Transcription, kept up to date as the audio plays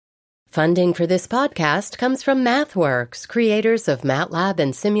Funding for this podcast comes from MathWorks, creators of MATLAB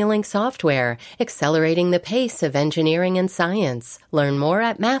and Simulink software, accelerating the pace of engineering and science. Learn more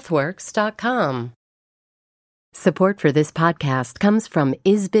at mathworks.com. Support for this podcast comes from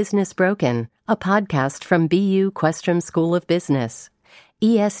Is Business Broken, a podcast from BU Questrom School of Business.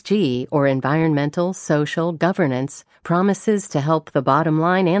 ESG, or environmental, social, governance, promises to help the bottom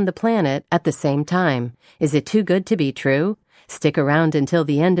line and the planet at the same time. Is it too good to be true? Stick around until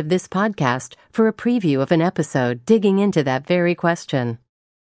the end of this podcast for a preview of an episode digging into that very question.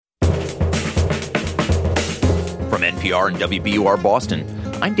 From NPR and WBUR Boston,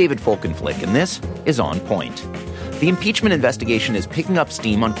 I'm David Folkenflik, and this is On Point. The impeachment investigation is picking up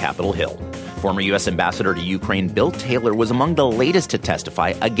steam on Capitol Hill. Former U.S. Ambassador to Ukraine Bill Taylor was among the latest to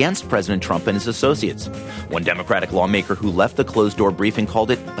testify against President Trump and his associates. One Democratic lawmaker who left the closed-door briefing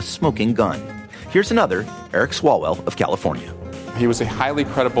called it a smoking gun. Here's another, Eric Swalwell of California. He was a highly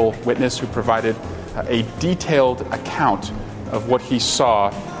credible witness who provided a detailed account of what he saw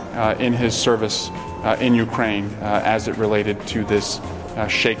in his service in Ukraine as it related to this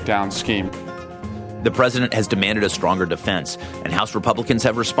shakedown scheme. The president has demanded a stronger defense, and House Republicans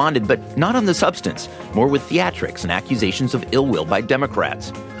have responded, but not on the substance, more with theatrics and accusations of ill will by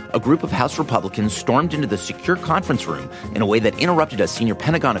Democrats. A group of House Republicans stormed into the secure conference room in a way that interrupted a senior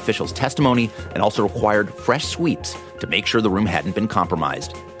Pentagon official's testimony and also required fresh sweeps to make sure the room hadn't been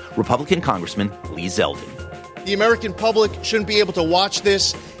compromised. Republican Congressman Lee Zeldin. The American public shouldn't be able to watch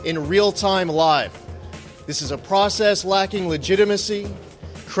this in real time live. This is a process lacking legitimacy,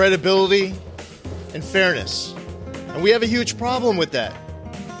 credibility, and fairness. And we have a huge problem with that.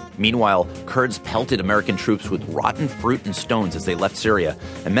 Meanwhile, Kurds pelted American troops with rotten fruit and stones as they left Syria,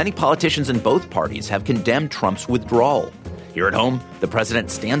 and many politicians in both parties have condemned Trump's withdrawal. Here at home, the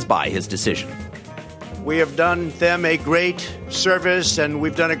president stands by his decision. We have done them a great service, and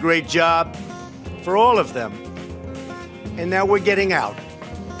we've done a great job for all of them. And now we're getting out.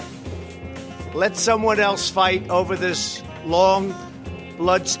 Let someone else fight over this long,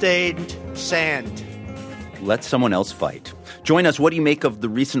 blood-stained sand. Let someone else fight. Join us. What do you make of the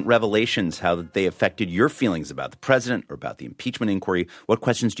recent revelations, how they affected your feelings about the president or about the impeachment inquiry? What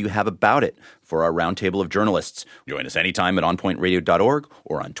questions do you have about it for our roundtable of journalists? Join us anytime at onpointradio.org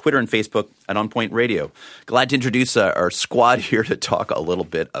or on Twitter and Facebook at onpointradio. Glad to introduce our squad here to talk a little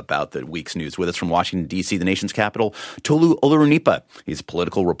bit about the week's news. With us from Washington, D.C., the nation's capital, Tolu Olorunnipa. He's a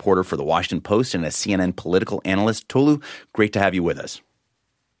political reporter for The Washington Post and a CNN political analyst. Tolu, great to have you with us.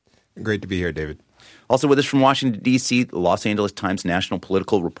 Great to be here, David. Also with us from Washington, D.C., the Los Angeles Times national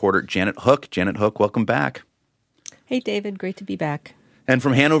political reporter Janet Hook. Janet Hook, welcome back. Hey, David. Great to be back. And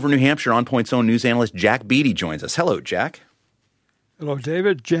from Hanover, New Hampshire, On Point's own news analyst Jack Beatty joins us. Hello, Jack. Hello,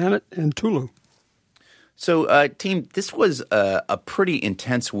 David, Janet, and Tulu. So, team, this was a pretty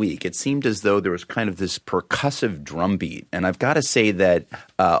intense week. It seemed as though there was kind of this percussive drumbeat. And I've got to say that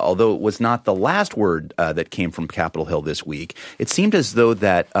although it was not the last word that came from Capitol Hill this week, it seemed as though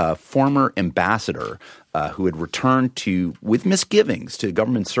that former ambassador who had returned with misgivings to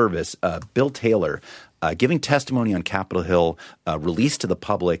government service, Bill Taylor, giving testimony on Capitol Hill, released to the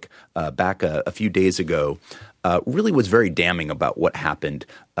public back a few days ago, really was very damning about what happened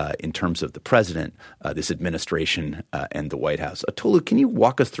in terms of the president, this administration, and the White House. Tolu, can you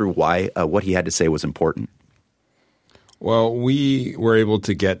walk us through why what he had to say was important? Well, we were able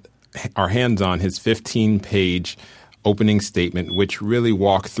to get our hands on his 15-page opening statement, which really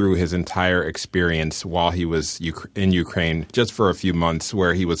walked through his entire experience while he was in Ukraine just for a few months,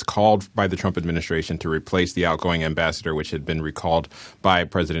 where he was called by the Trump administration to replace the outgoing ambassador, which had been recalled by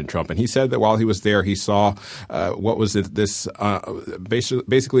President Trump. And he said that while he was there, he saw what was this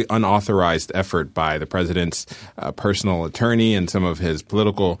basically unauthorized effort by the president's personal attorney and some of his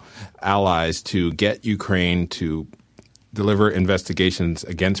political allies to get Ukraine to deliver investigations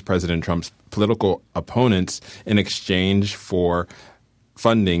against President Trump's political opponents in exchange for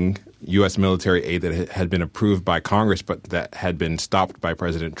funding U.S. military aid that had been approved by Congress but that had been stopped by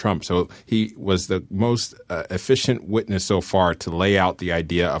President Trump. So he was the most efficient witness so far to lay out the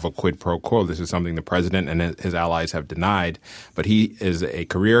idea of a quid pro quo. This is something the president and his allies have denied. But he is a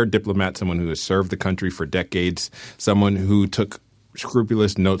career diplomat, someone who has served the country for decades, someone who took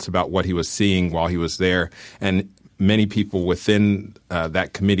scrupulous notes about what he was seeing while he was there. And many people within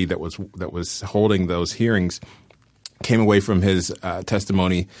that committee that was holding those hearings came away from his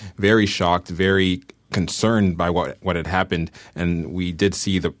testimony very shocked, very concerned by what had happened. And we did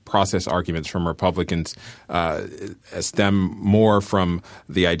see the process arguments from Republicans stem more from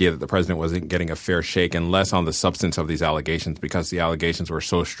the idea that the president wasn't getting a fair shake and less on the substance of these allegations, because the allegations were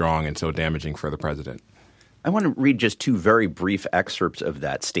so strong and so damaging for the president. I want to read just two very brief excerpts of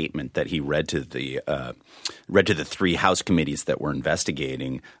that statement that he read to the three House committees that were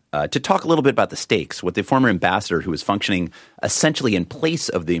investigating to talk a little bit about the stakes. What the former ambassador, who was functioning essentially in place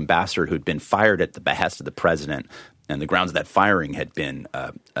of the ambassador who had been fired at the behest of the president, and the grounds of that firing had been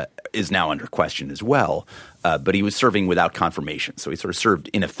is now under question as well. But he was serving without confirmation, so he sort of served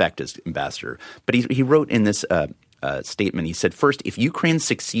in effect as ambassador. But he wrote in this statement, he said, first, if Ukraine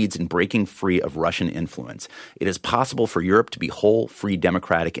succeeds in breaking free of Russian influence, it is possible for Europe to be whole, free,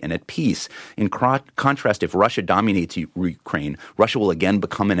 democratic, and at peace. In contrast, if Russia dominates Ukraine, Russia will again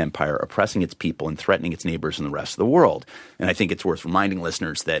become an empire, oppressing its people and threatening its neighbors and the rest of the world. And I think it's worth reminding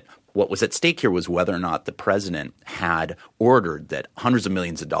listeners that what was at stake here was whether or not the president had ordered that hundreds of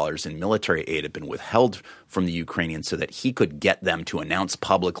millions of dollars in military aid had been withheld from the Ukrainians so that he could get them to announce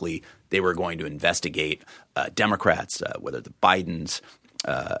publicly they were going to investigate Democrats, whether the Bidens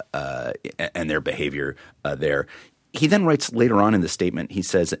and their behavior there. He then writes later on in the statement, he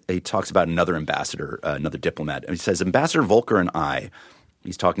talks about another ambassador, another diplomat. And he says, Ambassador Volker and I –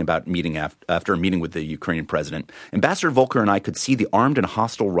 he's talking about meeting after a meeting with the Ukrainian president. Ambassador Volker and I could see the armed and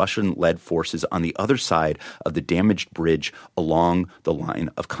hostile Russian-led forces on the other side of the damaged bridge along the line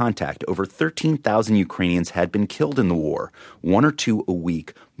of contact. Over 13,000 Ukrainians had been killed in the war, 1 or 2 a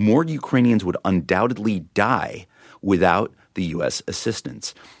week. More Ukrainians would undoubtedly die without the U.S.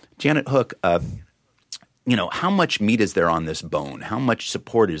 assistance. Janet Hook, how much meat is there on this bone? How much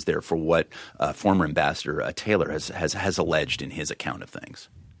support is there for what former Ambassador Taylor has alleged in his account of things?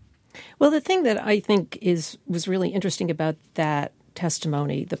 Well, the thing that I think was really interesting about that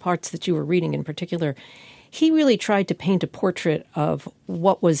testimony, the parts that you were reading in particular, he really tried to paint a portrait of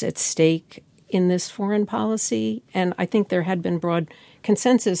what was at stake in this foreign policy. And I think there had been broad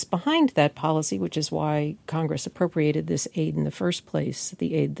consensus behind that policy, which is why Congress appropriated this aid in the first place,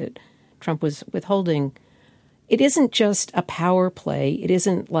 the aid that Trump was withholding. It isn't just a power play. It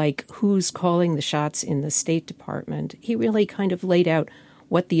isn't like who's calling the shots in the State Department. He really kind of laid out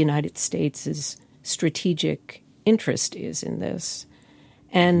what the United States' strategic interest is in this.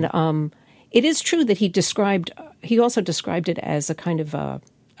 And it is true that he also described it as a kind of a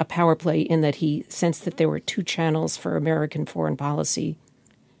power play in that he sensed that there were two channels for American foreign policy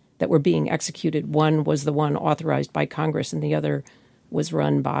that were being executed. One was the one authorized by Congress, and the other was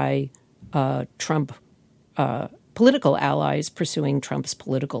run by Trump political allies pursuing Trump's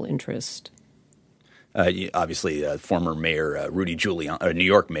political interest. Obviously, former mayor Rudy Giuliani, New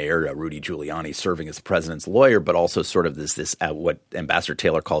York mayor Rudy Giuliani, serving as the president's lawyer, but also sort of this what Ambassador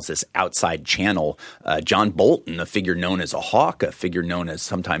Taylor calls this outside channel. John Bolton, a figure known as a hawk, a figure known as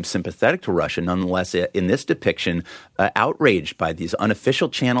sometimes sympathetic to Russia, nonetheless, in this depiction, outraged by these unofficial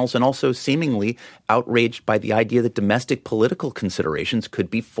channels and also seemingly outraged by the idea that domestic political considerations could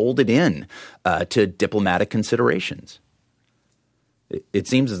be folded in to diplomatic considerations. It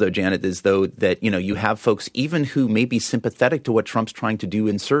seems as though, Janet, that you have folks even who may be sympathetic to what Trump's trying to do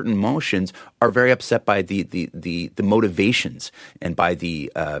in certain motions are very upset by the motivations and by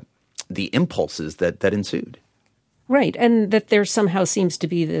the impulses that ensued. Right, and that there somehow seems to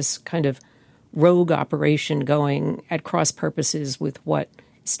be this kind of rogue operation going at cross purposes with what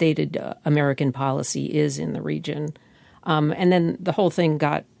stated American policy is in the region. And then the whole thing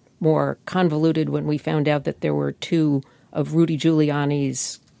got more convoluted when we found out that there were two of Rudy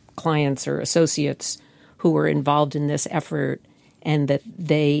Giuliani's clients or associates who were involved in this effort, and that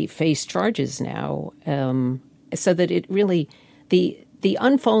they face charges now. So that it really, the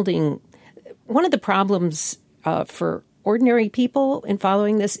unfolding, one of the problems for ordinary people in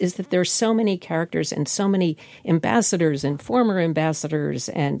following this is that there's so many characters and so many ambassadors and former ambassadors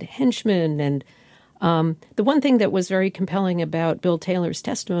and henchmen. And the one thing that was very compelling about Bill Taylor's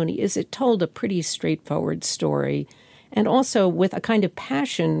testimony is it told a pretty straightforward story, and also with a kind of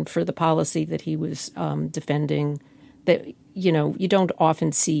passion for the policy that he was defending that, you don't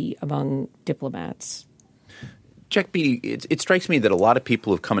often see among diplomats. Jack Beatty, it strikes me that a lot of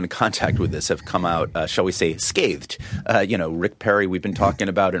people who've come into contact with this have come out, shall we say, scathed. Rick Perry, we've been talking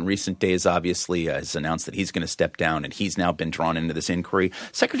about in recent days, obviously, has announced that he's going to step down, and he's now been drawn into this inquiry.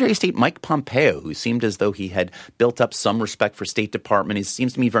 Secretary of State Mike Pompeo, who seemed as though he had built up some respect for State Department, he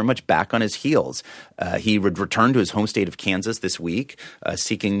seems to me very much back on his heels. He would return to his home state of Kansas this week,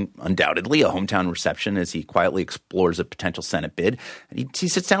 seeking undoubtedly a hometown reception as he quietly explores a potential Senate bid. And he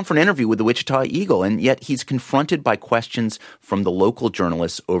sits down for an interview with the Wichita Eagle, and yet he's confronted by questions from the local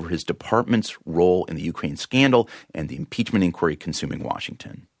journalists over his department's role in the Ukraine scandal and the impeachment inquiry consuming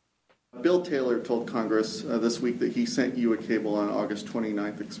Washington. Bill Taylor told Congress this week that he sent you a cable on August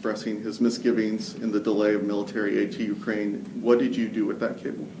 29th expressing his misgivings in the delay of military aid to Ukraine. What did you do with that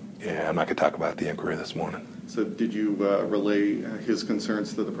cable? Yeah, I'm not going to talk about the inquiry this morning. So did you relay his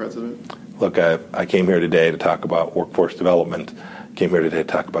concerns to the president? Look, I came here today to talk about workforce development. Came here today to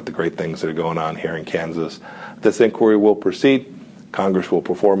talk about the great things that are going on here in Kansas. This inquiry will proceed. Congress will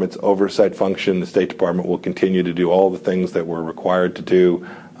perform its oversight function. The State Department will continue to do all the things that we're required to do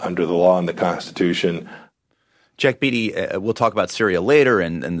under the law and the Constitution. Jack Beatty, we'll talk about Syria later,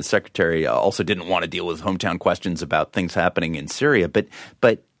 and the Secretary also didn't want to deal with hometown questions about things happening in Syria. But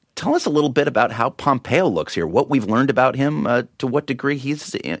tell us a little bit about how Pompeo looks here, what we've learned about him, to what degree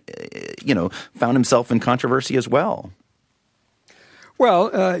he's, found himself in controversy as well.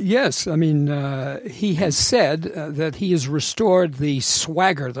 Well, yes. I mean, he has said that he has restored the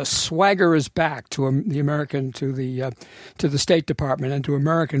swagger. The swagger is back to the State Department and to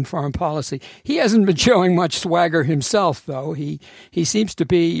American foreign policy. He hasn't been showing much swagger himself, though. He seems to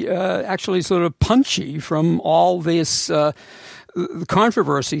be actually sort of punchy from all this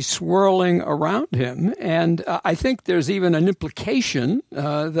controversy swirling around him. And I think there's even an implication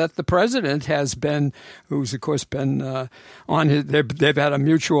that the president has been, who's of course been on his, they've had a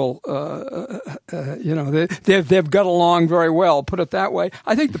mutual, they've got along very well, put it that way.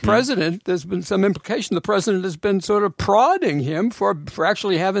 I think the president, there's been some implication, the president has been sort of prodding him for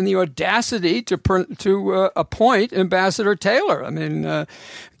actually having the audacity to appoint Ambassador Taylor. I mean,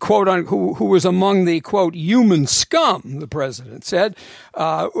 quote on who was among the quote human scum, the president said,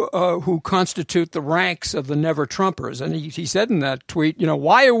 who constitute the ranks of the never Trumpers. And he said in that tweet,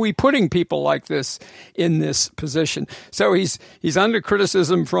 why are we putting people like this in this position? So he's under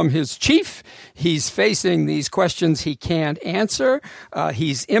criticism from his chief. He's facing these questions he can't answer.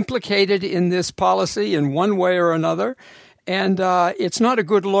 He's implicated in this policy in one way or another. And it's not a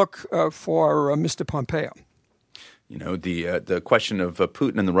good look for Mr. Pompeo. The question of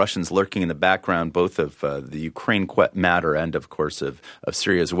Putin and the Russians lurking in the background, both of the Ukraine matter and, of course, of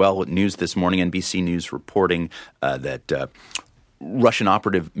Syria as well. News this morning, NBC News reporting that Russian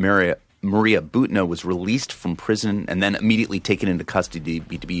operative Maria Butina was released from prison and then immediately taken into custody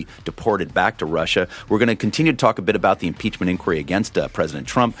to be deported back to Russia. We're going to continue to talk a bit about the impeachment inquiry against President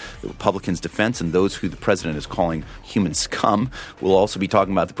Trump, the Republicans' defense, and those who the president is calling human scum. We'll also be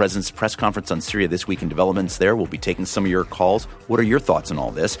talking about the president's press conference on Syria this week and developments there. We'll be taking some of your calls. What are your thoughts on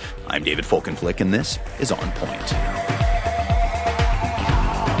all this? I'm David Folkenflik, and this is On Point.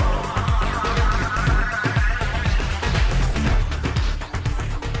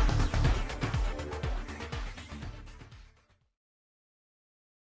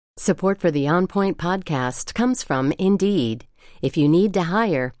 Support for the On Point podcast comes from Indeed. If you need to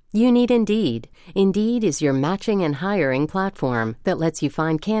hire, you need Indeed. Indeed is your matching and hiring platform that lets you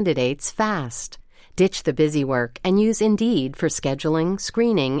find candidates fast. Ditch the busy work and use Indeed for scheduling,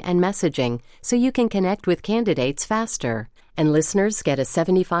 screening, and messaging so you can connect with candidates faster. And listeners get a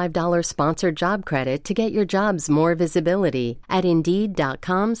 $75 sponsored job credit to get your jobs more visibility at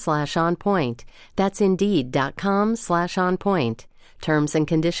Indeed.com/onpoint. That's Indeed.com/onpoint. Terms and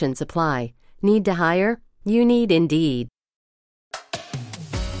conditions apply. Need to hire? You need Indeed.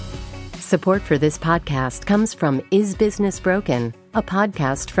 Support for this podcast comes from Is Business Broken? A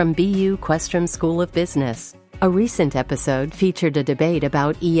podcast from BU Questrom School of Business. A recent episode featured a debate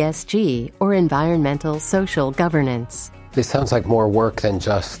about ESG, or environmental social governance. This sounds like more work than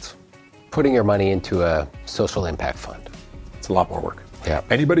just putting your money into a social impact fund. It's a lot more work. Yeah.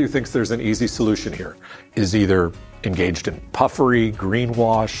 Anybody who thinks there's an easy solution here is either engaged in puffery,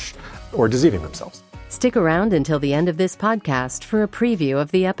 greenwash, or deceiving themselves. Stick around until the end of this podcast for a preview of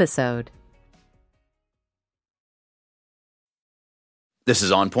the episode. This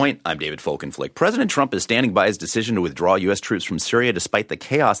is On Point. I'm David Folkenflik. President Trump is standing by his decision to withdraw U.S. troops from Syria despite the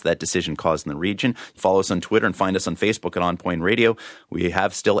chaos that decision caused in the region. Follow us on Twitter and find us on Facebook at On Point Radio. We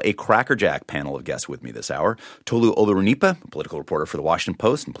have still a crackerjack panel of guests with me this hour. Tolu Olorunipa, political reporter for The Washington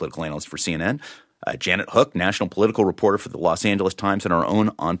Post and political analyst for CNN. Janet Hook, national political reporter for the Los Angeles Times, and our own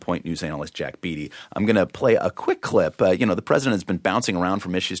On Point news analyst, Jack Beatty. I'm going to play a quick clip. The president has been bouncing around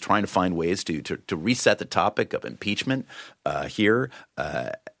from issues, trying to find ways to reset the topic of impeachment here.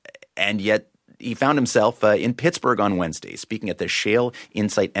 And yet he found himself in Pittsburgh on Wednesday, speaking at the Shale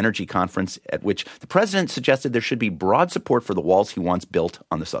Insight Energy Conference, at which the president suggested there should be broad support for the walls he wants built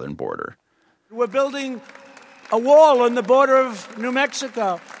on the southern border. We're building a wall on the border of New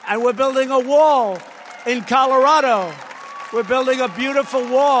Mexico, and we're building a wall in Colorado. We're building a beautiful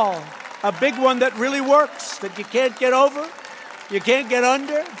wall, a big one that really works, that you can't get over, you can't get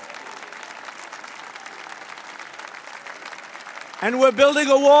under. And we're building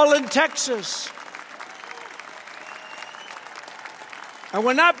a wall in Texas. And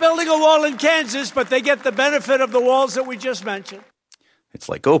we're not building a wall in Kansas, but they get the benefit of the walls that we just mentioned. It's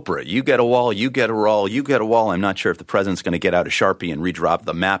like Oprah. You get a wall, you get a wall, you get a wall. I'm not sure if the president's going to get out a Sharpie and redraw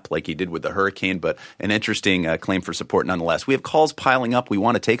the map like he did with the hurricane, but an interesting claim for support nonetheless. We have calls piling up. We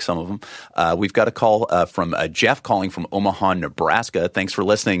want to take some of them. We've got a call from Jeff calling from Omaha, Nebraska. Thanks for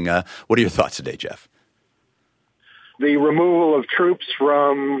listening. What are your thoughts today, Jeff? The removal of troops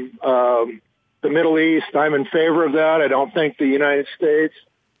from the Middle East, I'm in favor of that. I don't think the United States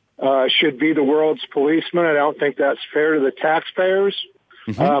should be the world's policeman. I don't think that's fair to the taxpayers.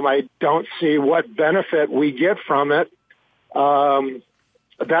 Mm-hmm. I don't see what benefit we get from it.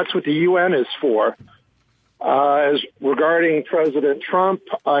 That's what the UN is for. As regarding President Trump,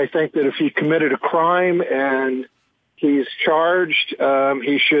 I think that if he committed a crime and he's charged,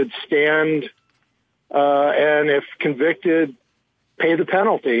 he should stand and if convicted, pay the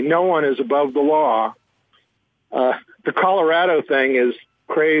penalty. No one is above the law. The Colorado thing is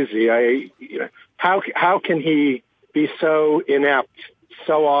crazy. How can he be so inept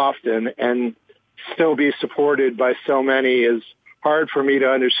so often and still be supported by so many is hard for me to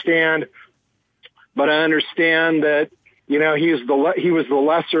understand. But I understand that, he was the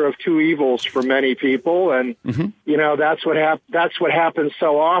lesser of two evils for many people. And, that's what happens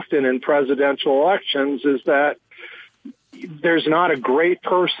so often in presidential elections is that there's not a great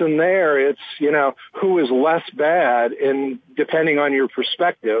person there. It's, who is less bad and depending on your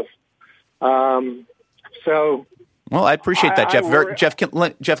perspective. Well, I appreciate that, Jeff.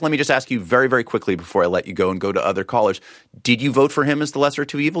 Jeff, let me just ask you very, very quickly before I let you go and go to other callers. Did you vote for him as the lesser of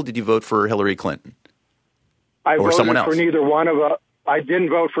two evil? Did you vote for Hillary Clinton? I or voted someone else? For neither one of them. I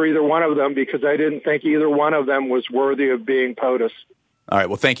didn't vote for either one of them because I didn't think either one of them was worthy of being POTUS. All right.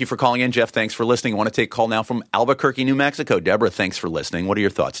 Well, thank you for calling in, Jeff. Thanks for listening. I want to take a call now from Albuquerque, New Mexico. Deborah, thanks for listening. What are your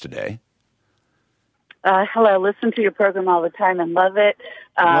thoughts today? Hello. Listen to your program all the time and love it.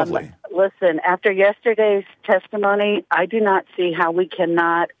 Lovely. Listen, after yesterday's testimony, I do not see how we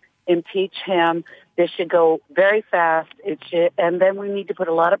cannot impeach him. This should go very fast. And then we need to put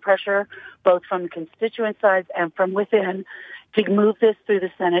a lot of pressure, both from the constituent sides and from within, to move this through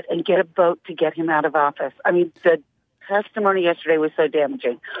the Senate and get a vote to get him out of office. I mean, the testimony yesterday was so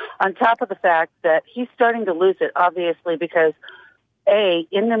damaging. On top of the fact that he's starting to lose it, obviously, because A,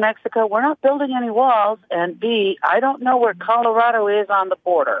 in New Mexico, we're not building any walls, and B, I don't know where Colorado is on the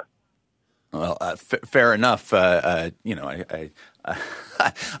border. Well, fair enough.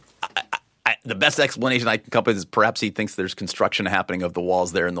 The best explanation I can come up with is perhaps he thinks there's construction happening of the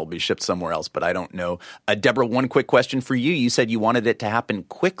walls there and they'll be shipped somewhere else, but I don't know. Deborah, one quick question for you. You said you wanted it to happen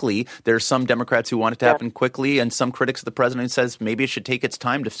quickly. There are some Democrats who want it to happen quickly and some critics of the president says maybe it should take its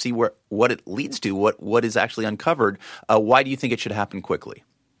time to see what it leads to, what is actually uncovered. Why do you think it should happen quickly?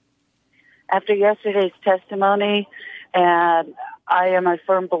 After yesterday's testimony, and I am a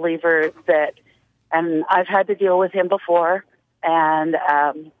firm believer that, and I've had to deal with him before, and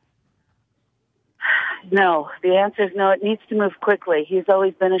no, the answer is no. It needs to move quickly. He's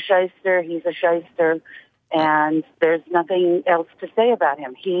always been a shyster. He's a shyster, and there's nothing else to say about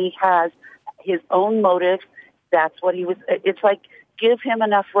him. He has his own motives. That's what he was. It's like give him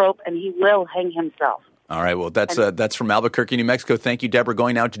enough rope, and he will hang himself. All right. Well, that's from Albuquerque, New Mexico. Thank you, Deborah.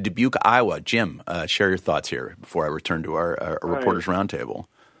 Going now to Dubuque, Iowa. Jim, share your thoughts here before I return to our Reporters Roundtable.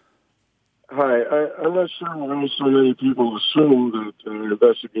 Hi. I'm not sure why so many people assume that an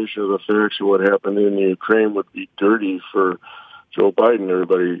investigation of the facts of what happened in the Ukraine would be dirty for Joe Biden.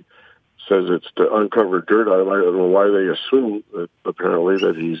 Everybody says it's to uncover dirt on him. I don't know why they assume that apparently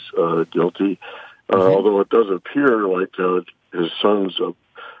that he's guilty, although it does appear like his son's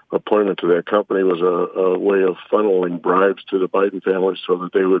appointment to that company was a way of funneling bribes to the Biden family so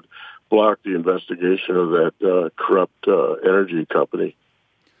that they would block the investigation of that corrupt energy company.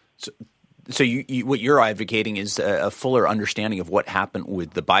 So what you're advocating is a fuller understanding of what happened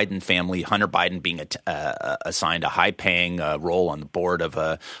with the Biden family, Hunter Biden being assigned a high-paying role on the board of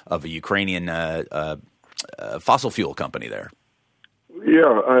a Ukrainian fossil fuel company there.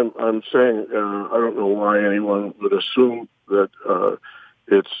 Yeah, I'm saying I don't know why anyone would assume that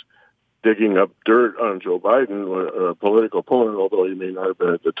it's digging up dirt on Joe Biden, a political opponent, although he may not have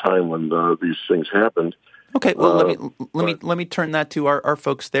been at the time when these things happened. Okay, well, let me turn that to our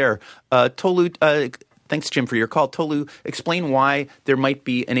folks there. Tolu, thanks, Jim, for your call. Tolu, explain why there might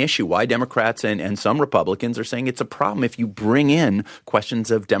be an issue, why Democrats and some Republicans are saying it's a problem if you bring in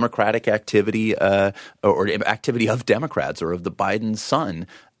questions of Democratic activity or activity of Democrats or of the Biden son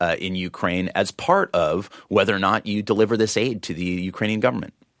in Ukraine as part of whether or not you deliver this aid to the Ukrainian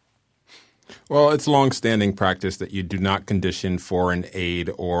government. Well, it's longstanding practice that you do not condition foreign aid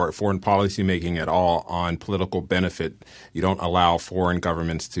or foreign policy making at all on political benefit. You don't allow foreign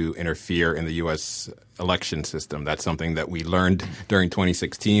governments to interfere in the U.S. election system. That's something that we learned during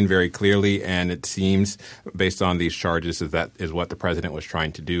 2016 very clearly, and it seems, based on these charges, that is what the president was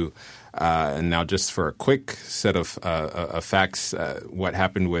trying to do. And now just for a quick set of facts, what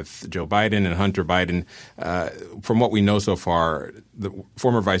happened with Joe Biden and Hunter Biden, from what we know so far, the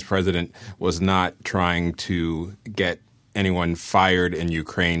former vice president was not trying to get anyone fired in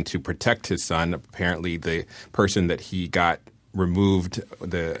Ukraine to protect his son. Apparently the person that he got removed,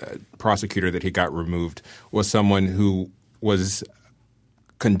 the prosecutor that he got removed, was someone who was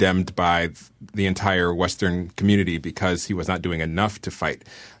condemned by the entire Western community because he was not doing enough to fight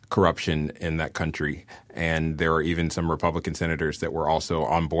corruption in that country. And there are even some Republican senators that were also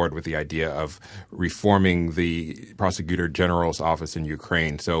on board with the idea of reforming the prosecutor general's office in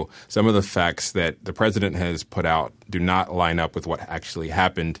Ukraine. So some of the facts that the president has put out do not line up with what actually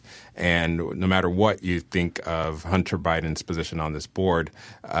happened. And no matter what you think of Hunter Biden's position on this board,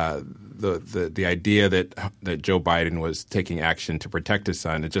 the idea that Joe Biden was taking action to protect his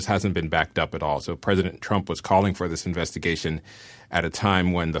son, it just hasn't been backed up at all. So President Trump was calling for this investigation at a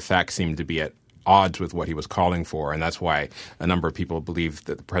time when the facts seemed to be at odds with what he was calling for. And that's why a number of people believe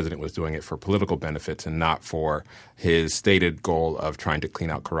that the president was doing it for political benefits and not for his stated goal of trying to clean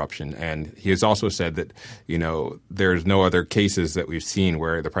out corruption. And he has also said that, there's no other cases that we've seen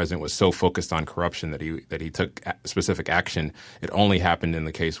where the president was so focused on corruption that he took specific action. It only happened in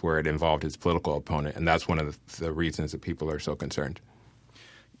the case where it involved his political opponent. And that's one of the reasons that people are so concerned.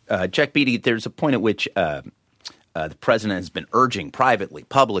 Jack Beatty, there's a point at which the president has been urging privately,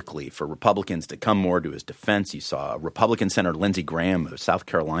 publicly, for Republicans to come more to his defense. You saw Republican Senator Lindsey Graham of South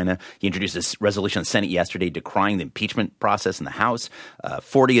Carolina. He introduced this resolution in the Senate yesterday decrying the impeachment process in the House.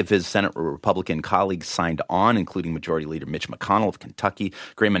 40 of his Senate Republican colleagues signed on, including Majority Leader Mitch McConnell of Kentucky.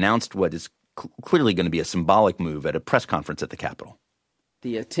 Graham announced what is clearly going to be a symbolic move at a press conference at the Capitol.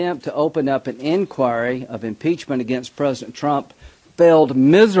 The attempt to open up an inquiry of impeachment against President Trump failed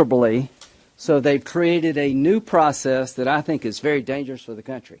miserably. So they've created a new process that I think is very dangerous for the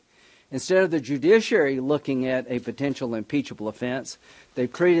country. Instead of the judiciary looking at a potential impeachable offense,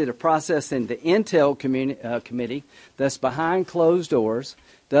 they've created a process in the Intel Committee that's behind closed doors,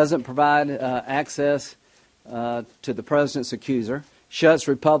 doesn't provide access to the president's accuser, shuts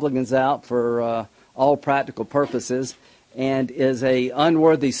Republicans out for all practical purposes, and is a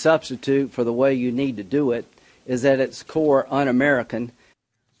unworthy substitute for the way you need to do it, is at its core un-American.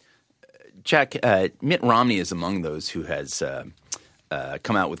 Jack, Mitt Romney is among those who has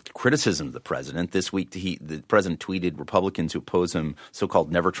come out with criticism of the president. This week, the president tweeted Republicans who oppose him,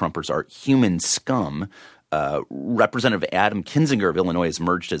 so-called never-Trumpers, are human scum. Representative Adam Kinzinger of Illinois has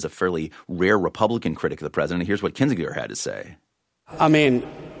emerged as a fairly rare Republican critic of the president. Here's what Kinzinger had to say. I mean,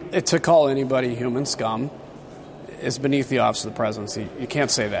 to call anybody human scum is beneath the office of the presidency. You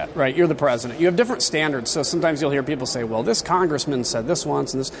can't say that, right? You're the president. You have different standards. So sometimes you'll hear people say, well, this congressman said this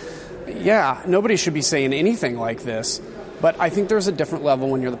once and this. Yeah, nobody should be saying anything like this. But I think there's a different level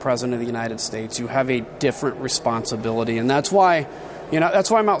when you're the president of the United States. You have a different responsibility. And that's why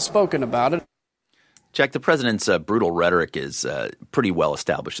I'm outspoken about it. Jack, the president's brutal rhetoric is pretty well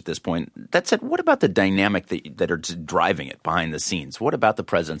established at this point. That said, what about the dynamic that are driving it behind the scenes? What about the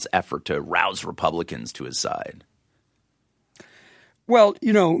president's effort to rouse Republicans to his side? Well,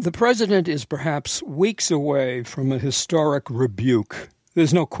 the president is perhaps weeks away from a historic rebuke.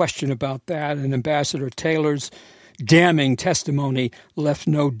 There's no question about that. And Ambassador Taylor's damning testimony left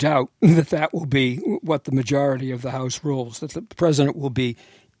no doubt that will be what the majority of the House rules, that the president will be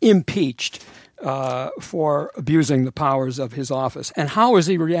impeached for abusing the powers of his office. And how is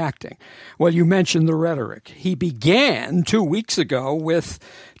he reacting? Well, you mentioned the rhetoric. He began 2 weeks ago with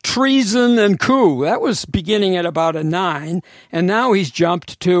treason and coup. That was beginning at about a 9. And now he's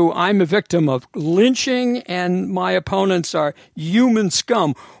jumped to, I'm a victim of lynching and my opponents are human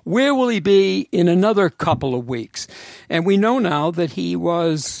scum. Where will he be in another couple of weeks? And we know now that he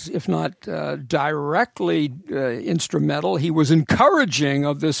was, if not directly instrumental, he was encouraging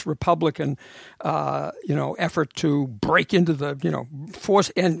of this Republican effort to break into the,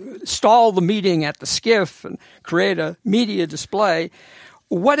 force and stall the meeting at the SCIF and create a media display.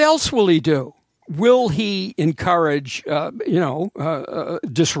 What else will he do? Will he encourage,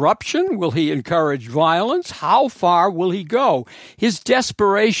 disruption? Will he encourage violence? How far will he go? His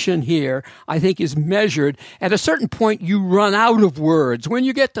desperation here, I think, is measured. At a certain point, you run out of words. When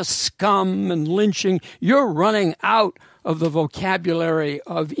you get to scum and lynching, you're running out of the vocabulary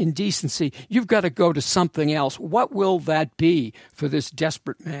of indecency. You've got to go to something else. What will that be for this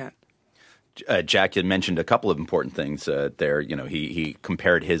desperate man? Jack had mentioned a couple of important things there. He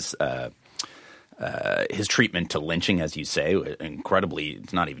compared his his treatment to lynching, as you say, incredibly,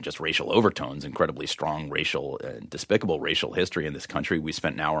 it's not even just racial overtones, incredibly strong racial, despicable racial history in this country. We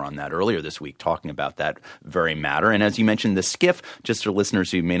spent an hour on that earlier this week talking about that very matter. And as you mentioned, the SCIF, just for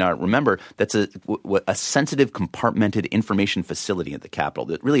listeners who may not remember, that's a sensitive compartmented information facility at the Capitol.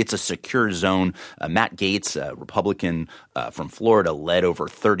 That really, it's a secure zone. Matt Gaetz, a Republican from Florida, led over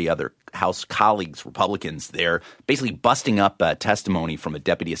 30 other House colleagues, Republicans there, basically busting up testimony from a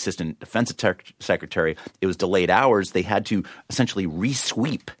deputy assistant defense secretary. It was delayed hours. They had to essentially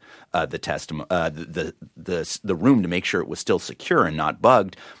resweep the testimony, the room to make sure it was still secure and not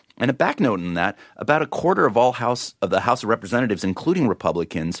bugged. And a back note on that, about a quarter of all the House of Representatives, including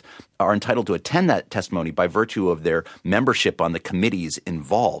Republicans, are entitled to attend that testimony by virtue of their membership on the committees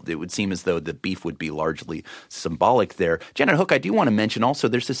involved. It would seem as though the beef would be largely symbolic there. Janet Hook, I do want to mention also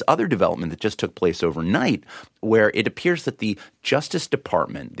there's this other development that just took place overnight where it appears that the Justice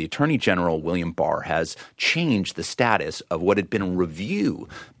Department, the Attorney General William Barr, has changed the status of what had been a review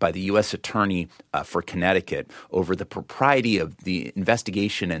by the U.S. Attorney for Connecticut over the propriety of the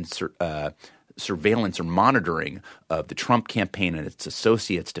investigation and surveillance or monitoring of the Trump campaign and its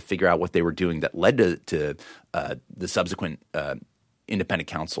associates to figure out what they were doing that led to the subsequent independent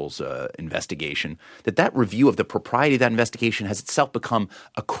counsel's investigation, that review of the propriety of that investigation has itself become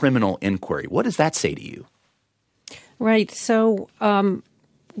a criminal inquiry. What does that say to you? Right. So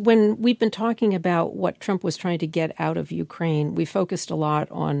when we've been talking about what Trump was trying to get out of Ukraine, we focused a lot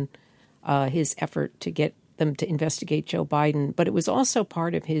on his effort to get them to investigate Joe Biden, but it was also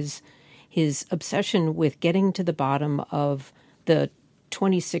part of his obsession with getting to the bottom of the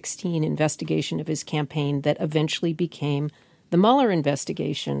 2016 investigation of his campaign that eventually became the Mueller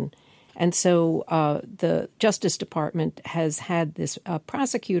investigation. And so the Justice Department has had this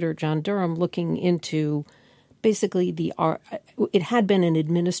prosecutor, John Durham, looking into basically it had been an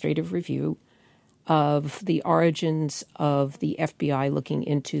administrative review of the origins of the FBI looking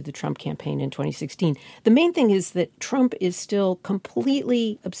into the Trump campaign in 2016. The main thing is that Trump is still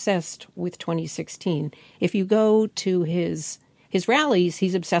completely obsessed with 2016. If you go to his rallies,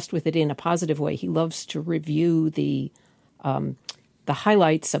 he's obsessed with it in a positive way. He loves to review the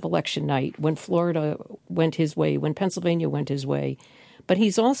highlights of election night, when Florida went his way, when Pennsylvania went his way. But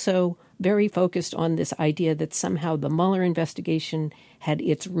he's also very focused on this idea that somehow the Mueller investigation had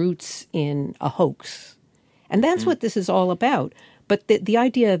its roots in a hoax. And that's what this is all about. But the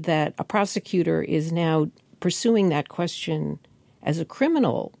idea that a prosecutor is now pursuing that question as a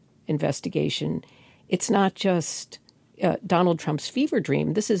criminal investigation, it's not just Donald Trump's fever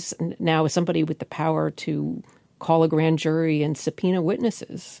dream. This is now somebody with the power to call a grand jury and subpoena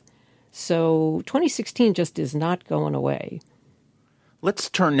witnesses. So 2016 just is not going away.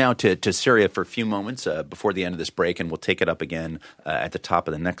 Let's turn now to Syria for a few moments before the end of this break, and we'll take it up again at the top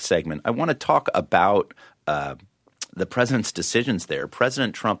of the next segment. I want to talk about the president's decisions there.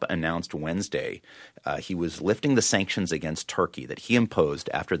 President Trump announced Wednesday he was lifting the sanctions against Turkey that he imposed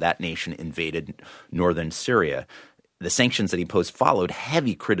after that nation invaded northern Syria. The sanctions that he imposed followed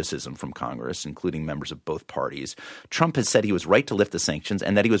heavy criticism from Congress, including members of both parties. Trump has said he was right to lift the sanctions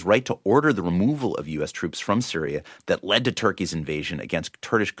and that he was right to order the removal of U.S. troops from Syria that led to Turkey's invasion against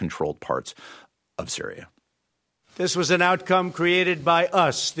Kurdish-controlled parts of Syria. This was an outcome created by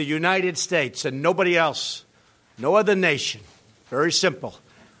us, the United States, and nobody else, no other nation. Very simple.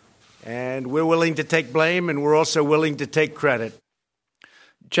 And we're willing to take blame, and we're also willing to take credit.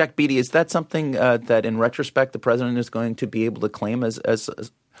 Jack Beatty, is that something that in retrospect the president is going to be able to claim as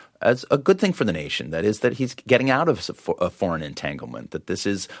a good thing for the nation? That is, that he's getting out of a foreign entanglement, that this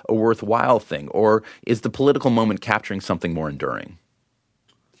is a worthwhile thing? Or is the political moment capturing something more enduring?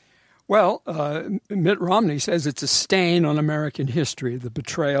 Well, Mitt Romney says it's a stain on American history, the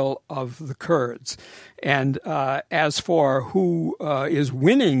betrayal of the Kurds. And as for who is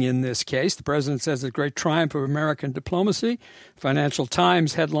winning in this case, the president says a great triumph of American diplomacy. Financial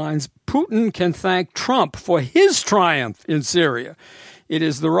Times headlines, Putin can thank Trump for his triumph in Syria. It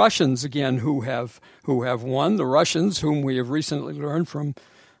is the Russians, again, who have won. The Russians, whom we have recently learned from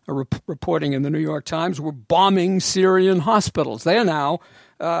reporting in the New York Times, were bombing Syrian hospitals. They are now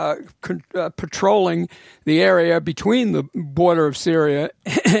patrolling the area between the border of Syria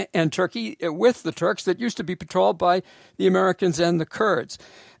and Turkey with the Turks that used to be patrolled by the Americans and the Kurds.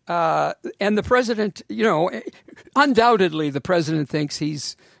 And the president, undoubtedly the president thinks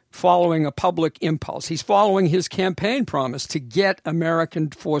he's following a public impulse. He's following his campaign promise to get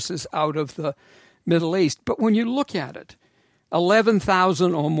American forces out of the Middle East. But when you look at it,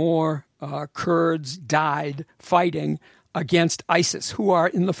 11,000 or more Kurds died fighting against ISIS, who are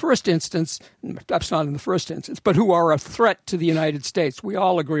in the first instance, perhaps not in the first instance, but who are a threat to the United States. We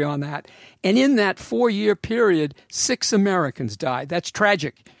all agree on that. And in that 4-year period, 6 Americans died. That's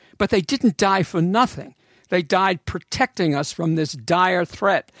tragic. But they didn't die for nothing. They died protecting us from this dire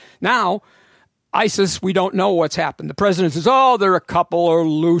threat. Now, ISIS, we don't know what's happened. The president says, there are a couple are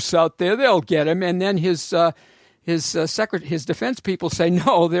loose out there. They'll get him. And then his defense people say,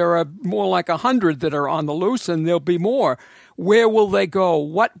 no, there are more like 100 that are on the loose, and there'll be more. Where will they go?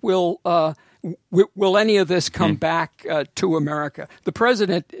 What will any of this come back to America? The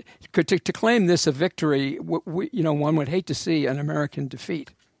president, to claim this a victory, one would hate to see an American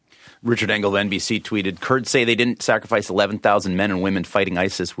defeat. Richard Engel of NBC tweeted, Kurds say they didn't sacrifice 11,000 men and women fighting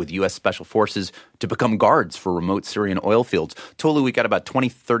ISIS with U.S. Special Forces to become guards for remote Syrian oil fields. Tolu, we got about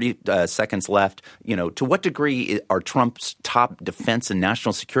 30 seconds left. To what degree are Trump's top defense and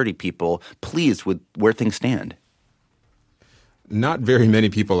national security people pleased with where things stand? Not very many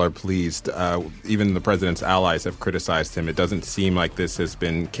people are pleased. Even the president's allies have criticized him. It doesn't seem like this has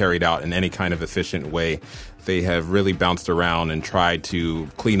been carried out in any kind of efficient way. They have really bounced around and tried to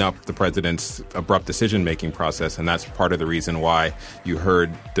clean up the president's abrupt decision-making process, and that's part of the reason why you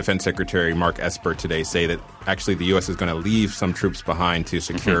heard Defense Secretary Mark Esper today say that actually the U.S. is going to leave some troops behind to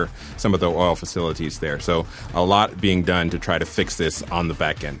secure some of the oil facilities there. So a lot being done to try to fix this on the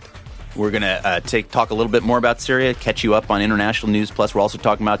back end. We're going to talk a little bit more about Syria, catch you up on international news. Plus, we're also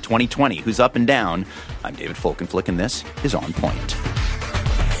talking about 2020, who's up and down. I'm David Folkenflik, and this is On Point.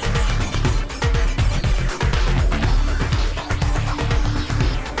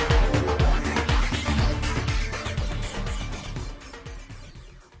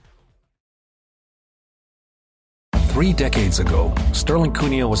 Three decades ago, Sterling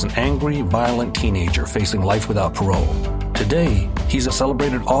Cuneo was an angry, violent teenager facing life without parole. Today, he's a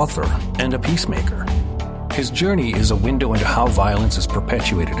celebrated author and a peacemaker. His journey is a window into how violence is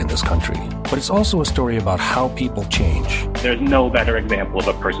perpetuated in this country, but it's also a story about how people change. There's no better example of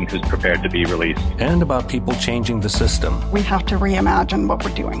a person who's prepared to be released. And about people changing the system. We have to reimagine what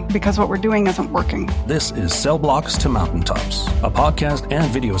we're doing, because what we're doing isn't working. This is Cell Blocks to Mountaintops, a podcast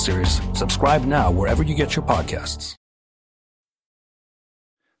and video series. Subscribe now wherever you get your podcasts.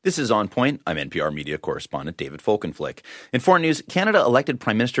 This is On Point. I'm NPR media correspondent David Folkenflik. In foreign news, Canada elected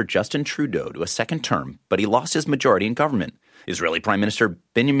Prime Minister Justin Trudeau to a second term, but he lost his majority in government. Israeli Prime Minister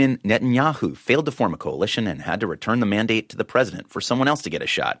Benjamin Netanyahu failed to form a coalition and had to return the mandate to the president for someone else to get a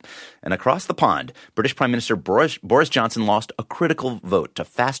shot. And across the pond, British Prime Minister Boris Johnson lost a critical vote to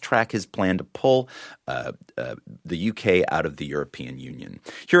fast-track his plan to pull the UK out of the European Union.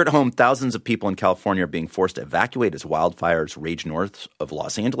 Here at home, thousands of people in California are being forced to evacuate as wildfires rage north of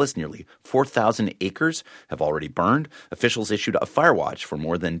Los Angeles. Nearly 4,000 acres have already burned. Officials issued a fire watch for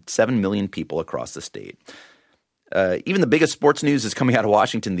more than 7 million people across the state. Even the biggest sports news is coming out of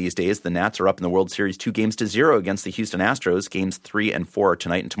Washington these days. The Nats are up in the World Series 2-0 against the Houston Astros. Games 3 and 4 are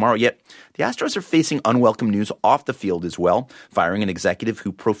tonight and tomorrow. Yet the Astros are facing unwelcome news off the field as well, firing an executive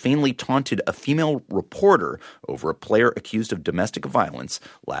who profanely taunted a female reporter over a player accused of domestic violence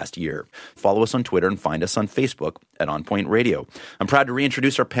last year. Follow us on Twitter and find us on Facebook at On Point Radio. I'm proud to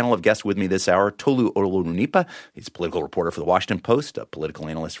reintroduce our panel of guests with me this hour. Tolu Olorunnipa, he's a political reporter for the Washington Post, a political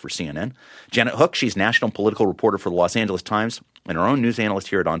analyst for CNN. Janet Hook, she's national political reporter for the Los Angeles Times, and our own news analyst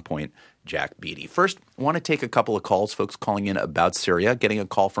here at On Point, Jack Beatty. First, I want to take a couple of calls, folks calling in about Syria, getting a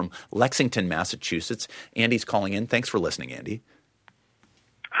call from Lexington, Massachusetts. Andy's calling in. Thanks for listening, Andy.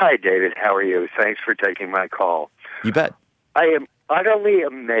 Hi, David. How are you? Thanks for taking my call. You bet. I am utterly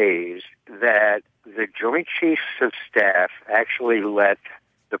amazed that the Joint Chiefs of Staff actually let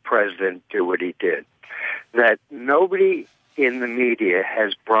the president do what he did. That nobody in the media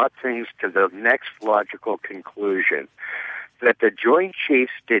has brought things to the next logical conclusion. That the Joint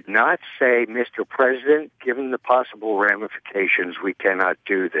Chiefs did not say, Mr. President, given the possible ramifications, we cannot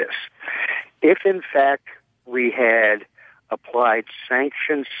do this. If, in fact, we had applied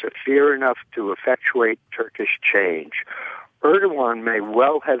sanctions severe enough to effectuate Turkish change, Erdogan may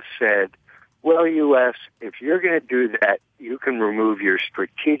well have said, well, U.S., if you're going to do that, you can remove your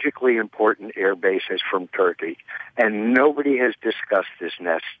strategically important air bases from Turkey. And nobody has discussed this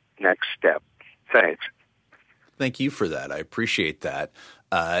next step. Thanks. Thank you for that. I appreciate that.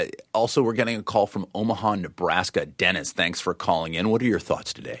 Also, we're getting a call from Omaha, Nebraska. Dennis, thanks for calling in. What are your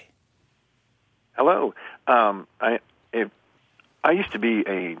thoughts today? Hello. I used to be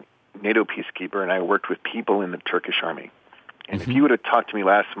a NATO peacekeeper, and I worked with people in the Turkish army. And if you would have talked to me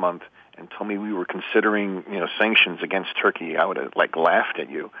last month and told me we were considering, sanctions against Turkey, I would have laughed at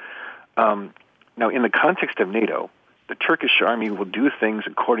you. Now, in the context of NATO, the Turkish army will do things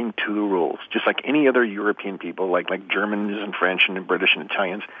according to the rules, just like any other European people, like Germans and French and British and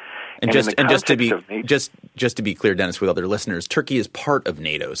Italians. And just to be clear, Dennis, with other listeners, Turkey is part of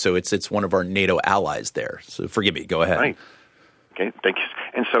NATO, so it's one of our NATO allies there. So forgive me. Go ahead. Right. Okay, thank you.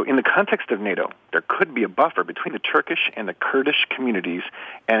 And so in the context of NATO, there could be a buffer between the Turkish and the Kurdish communities,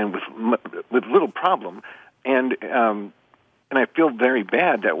 and with little problem. And I feel very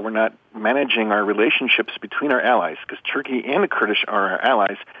bad that we're not managing our relationships between our allies, because Turkey and the Kurdish are our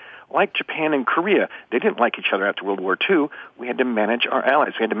allies. Like Japan and Korea, they didn't like each other after World War II. We had to manage our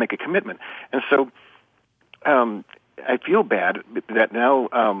allies. We had to make a commitment. And so I feel bad that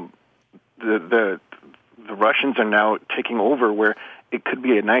now the Russians are now taking over, where it could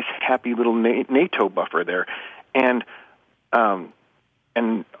be a nice, happy little NATO buffer there, and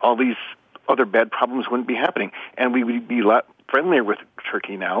all these other bad problems wouldn't be happening, and we would be a lot friendlier with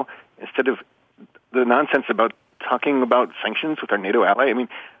Turkey now instead of the nonsense about talking about sanctions with our NATO ally. I mean,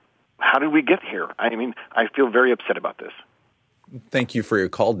 how did we get here? I mean, I feel very upset about this. Thank you for your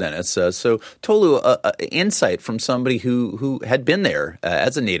call, Dennis. So, Tolu, insight from somebody who had been there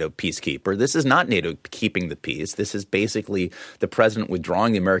as a NATO peacekeeper. This is not NATO keeping the peace. This is basically the president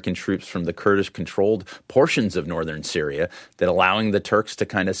withdrawing the American troops from the Kurdish-controlled portions of northern Syria, that allowing the Turks to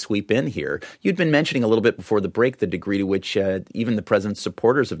kind of sweep in here. You'd been mentioning a little bit before the break the degree to which even the president's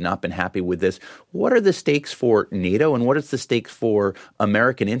supporters have not been happy with this. What are the stakes for NATO, and what is the stakes for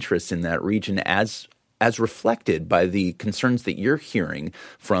American interests in that region as reflected by the concerns that you're hearing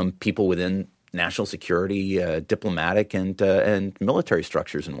from people within national security, diplomatic, and military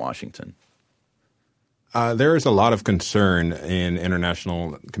structures in Washington? There is a lot of concern in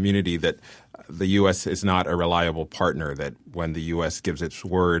international community that the U.S. is not a reliable partner, that when the U.S. gives its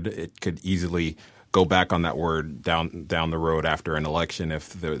word, it could easily go back on that word down the road after an election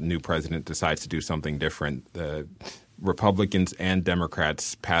if the new president decides to do something different. Republicans and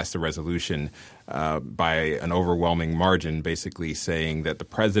Democrats passed a resolution by an overwhelming margin, basically saying that the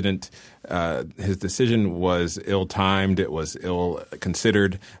president, his decision was ill-timed, it was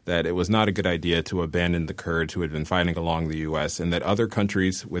ill-considered, that it was not a good idea to abandon the Kurds who had been fighting along the U.S., and that other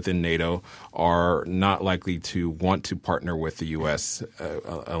countries within NATO are not likely to want to partner with the U.S.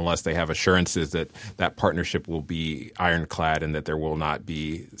 Unless they have assurances that that partnership will be ironclad and that there will not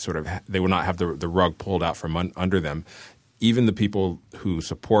be they will not have the rug pulled out from under them. Even the people who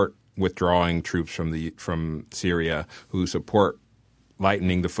support withdrawing troops from Syria, who support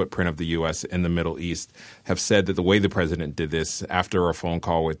lightening the footprint of the U.S. in the Middle East, have said that the way the president did this after a phone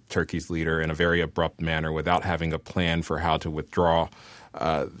call with Turkey's leader in a very abrupt manner without having a plan for how to withdraw,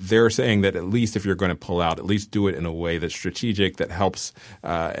 they're saying that at least if you're going to pull out, at least do it in a way that's strategic, that helps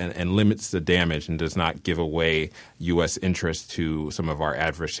and limits the damage and does not give away U.S. interests to some of our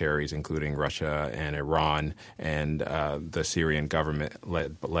adversaries, including Russia and Iran and the Syrian government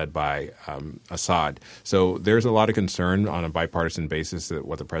led by Assad. So there's a lot of concern on a bipartisan basis that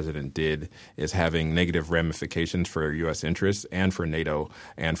what the president did is having negative ramifications for U.S. interests and for NATO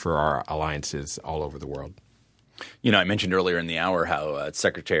and for our alliances all over the world. You know, I mentioned earlier in the hour how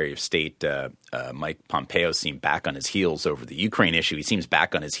Secretary of State Mike Pompeo seemed back on his heels over the Ukraine issue. He seems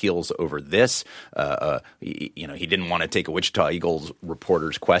back on his heels over this. He didn't want to take a Wichita Eagles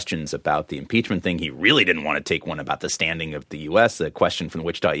reporter's questions about the impeachment thing. He really didn't want to take one about the standing of the U.S. The question from the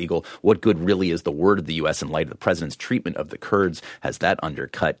Wichita Eagle, what good really is the word of the U.S. in light of the president's treatment of the Kurds? Has that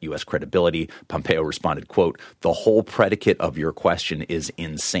undercut U.S. credibility? Pompeo responded, quote, "The whole predicate of your question is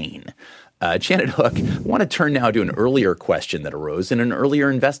insane." Janet Hook, I want to turn now to an earlier question that arose in an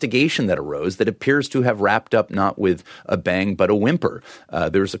earlier investigation that arose that appears to have wrapped up not with a bang but a whimper.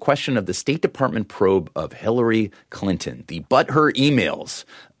 There was a question of the State Department probe of Hillary Clinton, the but her emails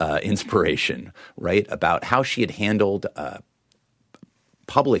inspiration, right, about how she had handled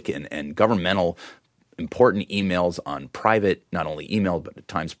public and governmental important emails on private, not only email, but at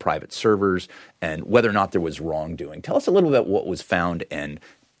times private servers, and whether or not there was wrongdoing. Tell us a little bit what was found and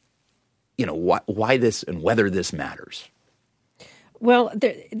why this and whether this matters. Well,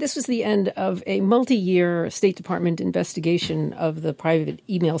 this was the end of a multi-year State Department investigation of the private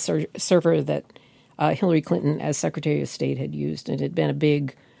email server that Hillary Clinton, as Secretary of State, had used. And it had been a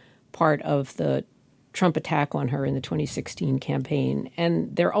big part of the Trump attack on her in the 2016 campaign.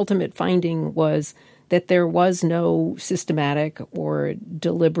 And their ultimate finding was that there was no systematic or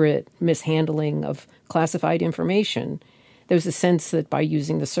deliberate mishandling of classified information. There was a sense that by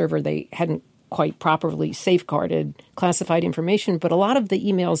using the server, they hadn't quite properly safeguarded classified information, but a lot of the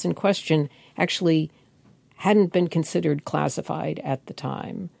emails in question actually hadn't been considered classified at the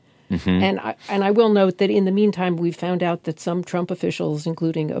time. Mm-hmm. And I will note that in the meantime, we've found out that some Trump officials,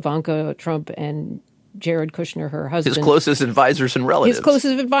 including Ivanka Trump and Jared Kushner, her husband. His closest advisors and relatives. His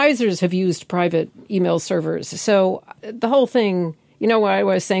closest advisors have used private email servers. So the whole thing, what I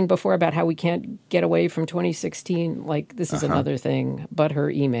was saying before about how we can't get away from 2016, like this is another thing, but her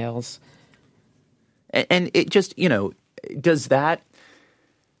emails. And it just, does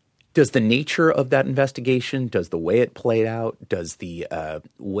the nature of that investigation, does the way it played out, does the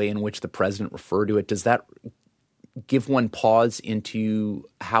way in which the president referred to it, does that give one pause into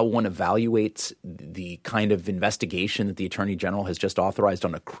how one evaluates the kind of investigation that the Attorney General has just authorized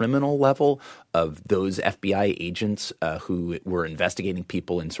on a criminal level of those FBI agents who were investigating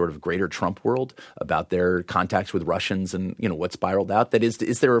people in sort of greater Trump world about their contacts with Russians and, what spiraled out? That is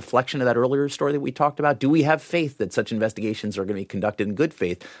there a reflection of that earlier story that we talked about? Do we have faith that such investigations are going to be conducted in good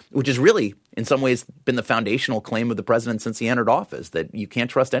faith, which has really, in some ways, been the foundational claim of the president since he entered office, that you can't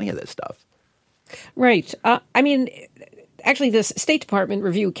trust any of this stuff? Right. Actually, this State Department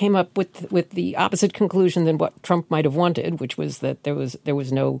review came up with the opposite conclusion than what Trump might have wanted, which was that there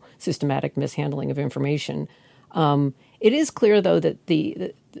was no systematic mishandling of information. It is clear, though, that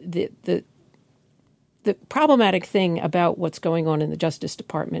the problematic thing about what's going on in the Justice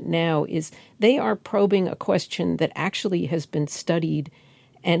Department now is they are probing a question that actually has been studied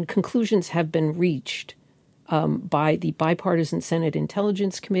and conclusions have been reached by the bipartisan Senate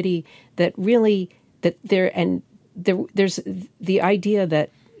Intelligence Committee there's the idea that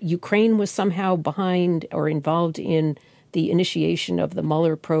Ukraine was somehow behind or involved in the initiation of the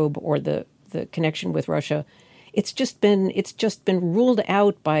Mueller probe or the connection with Russia. It's just been ruled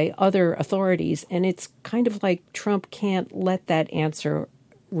out by other authorities, and it's kind of like Trump can't let that answer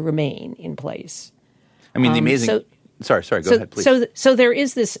remain in place. I mean, the amazing. Sorry. Go ahead, please. So there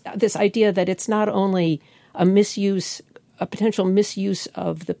is this idea that it's not only a potential misuse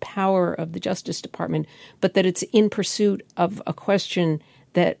of the power of the Justice Department, but that it's in pursuit of a question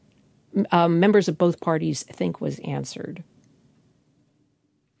that members of both parties think was answered.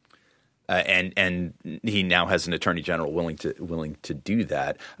 And he now has an attorney general willing to do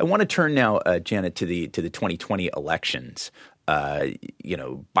that. I want to turn now, Janet, to the 2020 elections.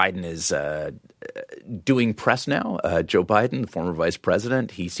 Biden is doing press now. Joe Biden, the former vice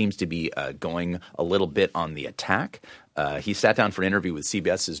president, he seems to be going a little bit on the attack. He sat down for an interview with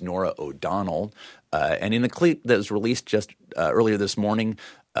CBS's Norah O'Donnell. And in the clip that was released just earlier this morning,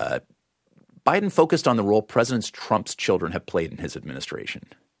 Biden focused on the role President Trump's children have played in his administration.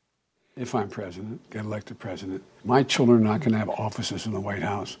 If I'm president, get elected president, my children are not going to have offices in the White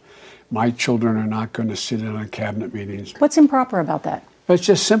House. My children are not going to sit in on cabinet meetings. What's improper about that? It's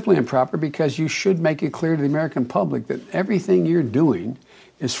just simply improper because you should make it clear to the American public that everything you're doing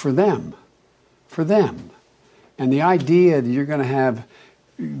is for them. And the idea that you're going to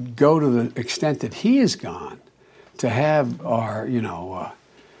go to the extent that he has gone to have our,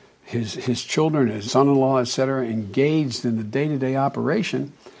 his children, his son-in-law, et cetera, engaged in the day-to-day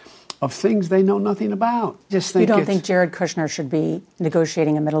operation of things they know nothing about. You don't think Jared Kushner should be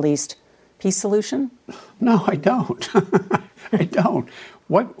negotiating a Middle East peace solution? No, I don't. I don't.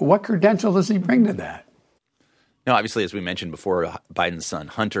 What credential does he bring to that? Now, obviously, as we mentioned before, Biden's son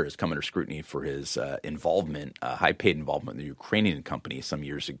Hunter has come under scrutiny for his high-paid involvement in the Ukrainian company some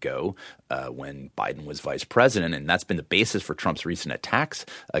years ago when Biden was vice president, and that's been the basis for Trump's recent attacks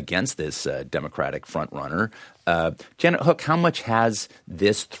against this Democratic frontrunner. Janet Hook, how much has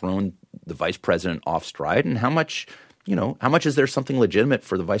this thrown the vice president off stride, and how much is there something legitimate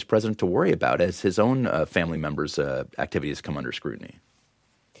for the vice president to worry about as his own family members' activities come under scrutiny?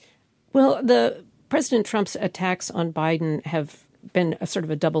 Well, President Trump's attacks on Biden have been a sort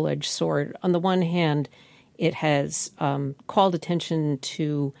of a double-edged sword. On the one hand, it has called attention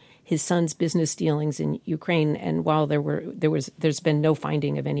to his son's business dealings in Ukraine, and while there's been no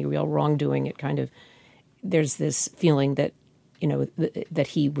finding of any real wrongdoing, there's this feeling that that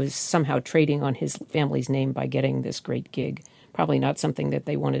he was somehow trading on his family's name by getting this great gig. Probably not something that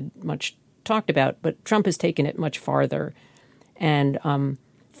they wanted much talked about, but Trump has taken it much farther and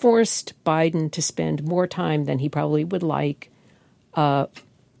forced Biden to spend more time than he probably would like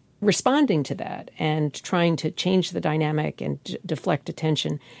responding to that and trying to change the dynamic and deflect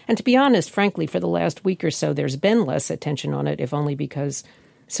attention. And to be honest, frankly, for the last week or so, there's been less attention on it, if only because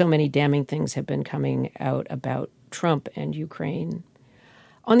so many damning things have been coming out about Trump and Ukraine.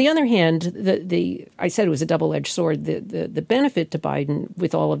 On the other hand, I said it was a double-edged sword. The benefit to Biden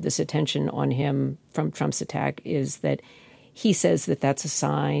with all of this attention on him from Trump's attack is that he says that that's a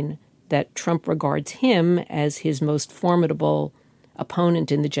sign that Trump regards him as his most formidable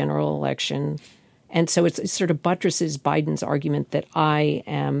opponent in the general election. And so it sort of buttresses Biden's argument that I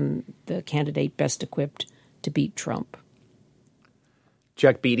am the candidate best equipped to beat Trump.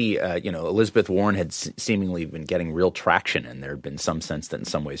 Jack Beatty, Elizabeth Warren had seemingly been getting real traction, and there had been some sense that in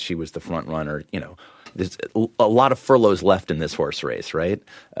some ways she was the front runner. There's a lot of furloughs left in this horse race, right?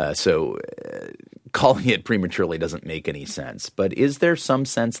 So calling it prematurely doesn't make any sense. But is there some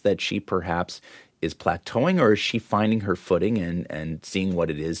sense that she perhaps is plateauing, or is she finding her footing and seeing what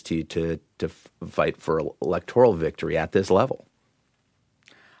it is to fight for electoral victory at this level?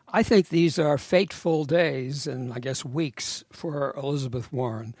 I think these are fateful days and I guess weeks for Elizabeth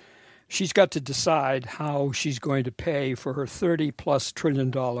Warren. She's got to decide how she's going to pay for her $30+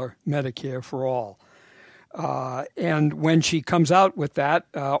 trillion Medicare for all. And when she comes out with that,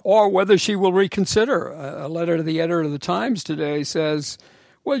 or whether she will reconsider. A letter to the editor of the Times today says,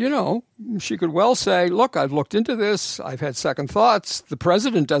 well, she could well say, look, I've looked into this. I've had second thoughts. The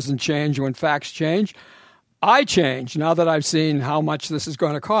president doesn't change when facts change. I change now that I've seen how much this is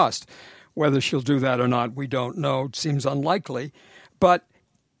going to cost. Whether she'll do that or not, we don't know. It seems unlikely. But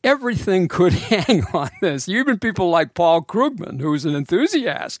everything could hang on this. Even people like Paul Krugman, who's an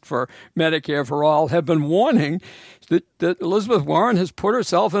enthusiast for Medicare for All, have been warning that Elizabeth Warren has put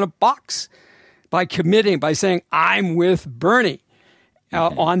herself in a box by saying, I'm with Bernie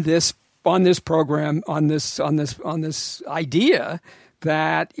on this program, on this idea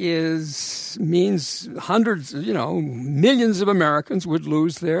that means hundreds, millions of Americans would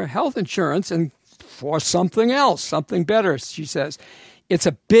lose their health insurance and for something else, something better, she says. It's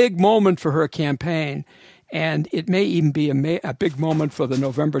a big moment for her campaign, and it may even be a big moment for the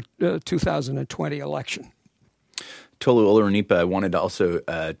November 2020 election. Tolu Olorunnipa, I wanted to also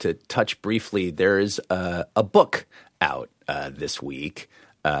to touch briefly. There is a book out this week.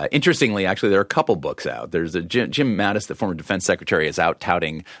 Interestingly, actually, there are a couple books out. There's Jim Mattis, the former defense secretary, is out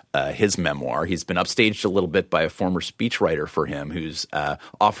touting his memoir. He's been upstaged a little bit by a former speechwriter for him who's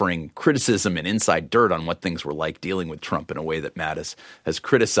offering criticism and inside dirt on what things were like dealing with Trump in a way that Mattis has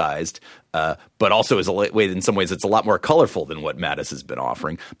criticized, but also is a way in some ways it's a lot more colorful than what Mattis has been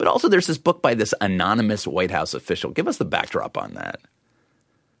offering. But also there's this book by this anonymous White House official. Give us the backdrop on that.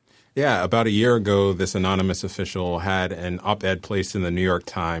 Yeah, about a year ago, this anonymous official had an op-ed placed in the New York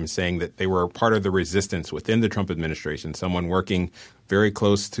Times saying that they were part of the resistance within the Trump administration, someone working very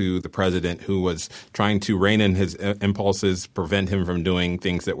close to the president who was trying to rein in his impulses, prevent him from doing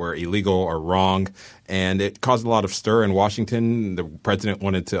things that were illegal or wrong. And it caused a lot of stir in Washington. The president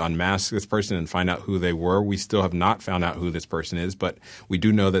wanted to unmask this person and find out who they were. We still have not found out who this person is, but we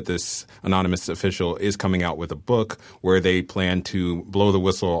do know that this anonymous official is coming out with a book where they plan to blow the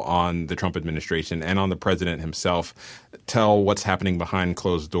whistle on the Trump administration and on the president himself, tell what's happening behind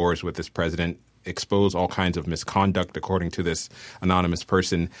closed doors with this president, expose all kinds of misconduct, according to this anonymous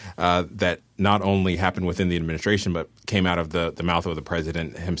person, that not only happened within the administration, but came out of the mouth of the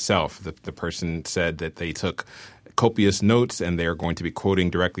president himself. The person said that they took copious notes and they are going to be quoting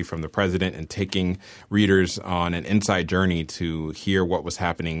directly from the president and taking readers on an inside journey to hear what was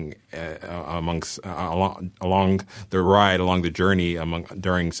happening along the ride, along the journey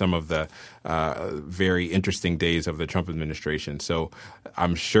during some of the very interesting days of the Trump administration. So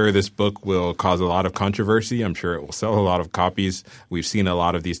I'm sure this book will cause a lot of controversy. I'm sure it will sell a lot of copies. We've seen a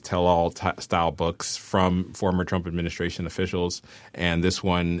lot of these tell-all style books from former Trump administration officials, and this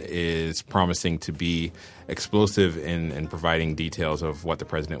one is promising to be explosive in providing details of what the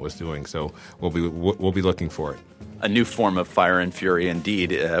president was doing. So we'll be looking for it. A new form of fire and fury,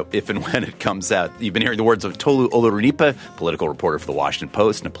 indeed, if and when it comes out. You've been hearing the words of Tolu Olorunnipa, political reporter for The Washington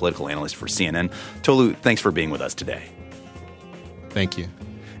Post and a political analyst for CNN. Tolu, thanks for being with us today. Thank you.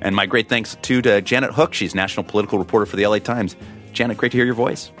 And my great thanks, too, to Janet Hook. She's national political reporter for the LA Times. Janet, great to hear your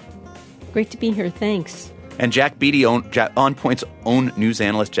voice. Great to be here. Thanks. And Jack Beatty, On Point's own news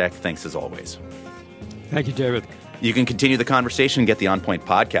analyst. Jack, thanks as always. Thank you, David. You can continue the conversation and get the On Point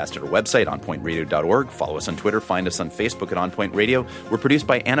podcast at our website, onpointradio.org. Follow us on Twitter. Find us on Facebook at On Point Radio. We're produced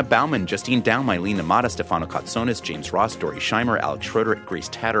by Anna Bauman, Justine Down, Mylene Namada, Stefano Katsonis, James Ross, Dory Scheimer, Alex Schroeder, Grace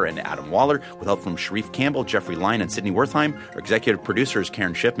Tatter, and Adam Waller, with help from Sharif Campbell, Jeffrey Line, and Sydney Wertheim. Our executive producer is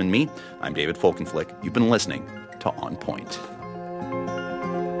Karen Schiff and me. I'm David Folkenflik. You've been listening to On Point.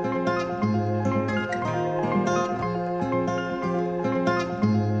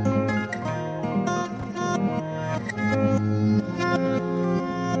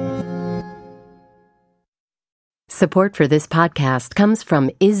 Support for this podcast comes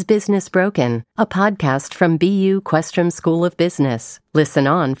from Is Business Broken, a podcast from BU Questrom School of Business. Listen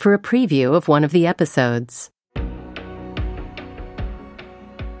on for a preview of one of the episodes.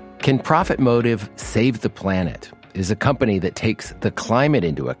 Can Profit Motive save the planet? Is a company that takes the climate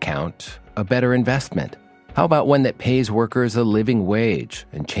into account a better investment? How about one that pays workers a living wage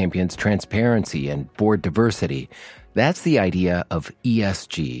and champions transparency and board diversity? That's the idea of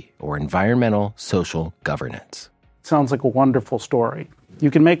ESG, or environmental social governance. Sounds like a wonderful story. You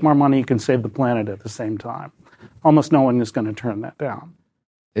can make more money, you can save the planet at the same time. Almost no one is going to turn that down.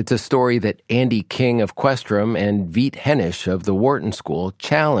 It's a story that Andy King of Questrom and Veet Hennish of the Wharton School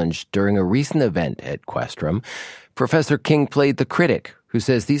challenged during a recent event at Questrom. Professor King played the critic who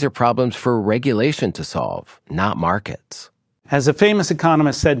says these are problems for regulation to solve, not markets. As a famous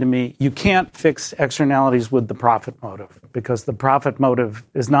economist said to me, you can't fix externalities with the profit motive because the profit motive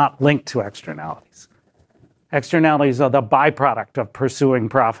is not linked to externalities. Externalities are the byproduct of pursuing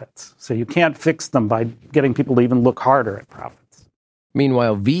profits. So you can't fix them by getting people to even look harder at profits.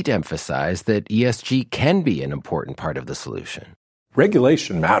 Meanwhile, Veet emphasized that ESG can be an important part of the solution.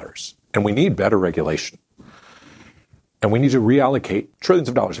 Regulation matters, and we need better regulation. And we need to reallocate trillions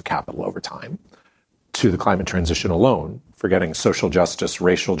of dollars of capital over time to the climate transition alone, forgetting social justice,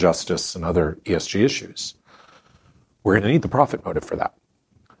 racial justice, and other ESG issues. We're going to need the profit motive for that.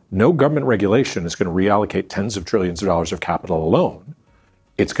 No government regulation is going to reallocate tens of trillions of dollars of capital alone.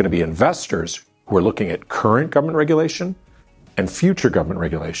 It's going to be investors who are looking at current government regulation and future government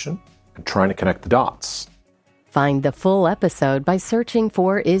regulation and trying to connect the dots. Find the full episode by searching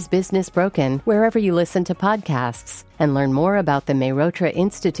for Is Business Broken wherever you listen to podcasts, and learn more about the Mehrotra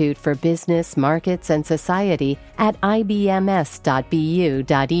Institute for Business, Markets, and Society at ibms.bu.edu.